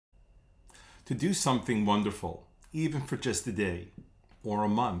To do something wonderful, even for just a day, or a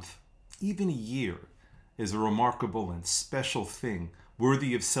month, even a year, is a remarkable and special thing,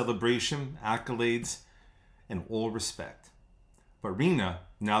 worthy of celebration, accolades, and all respect. But Reena,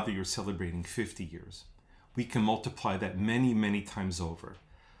 now that you're celebrating 50 years, we can multiply that many, many times over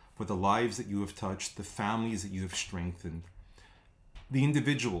for the lives that you have touched, the families that you have strengthened, the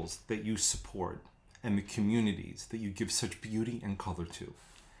individuals that you support, and the communities that you give such beauty and color to.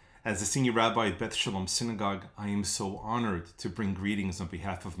 As the senior rabbi at Beth Shalom Synagogue, I am so honored to bring greetings on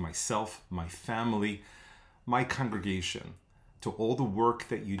behalf of myself, my family, my congregation, to all the work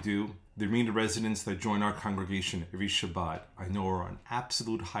that you do. The Reena residents that join our congregation every Shabbat, I know are an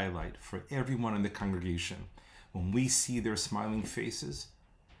absolute highlight for everyone in the congregation. When we see their smiling faces,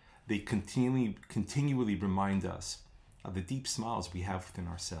 they continually remind us of the deep smiles we have within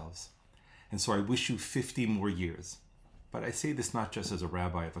ourselves. And so I wish you 50 more years. But I say this not just as a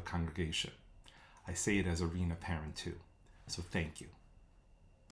rabbi of a congregation. I say it as a Reena parent too. So thank you.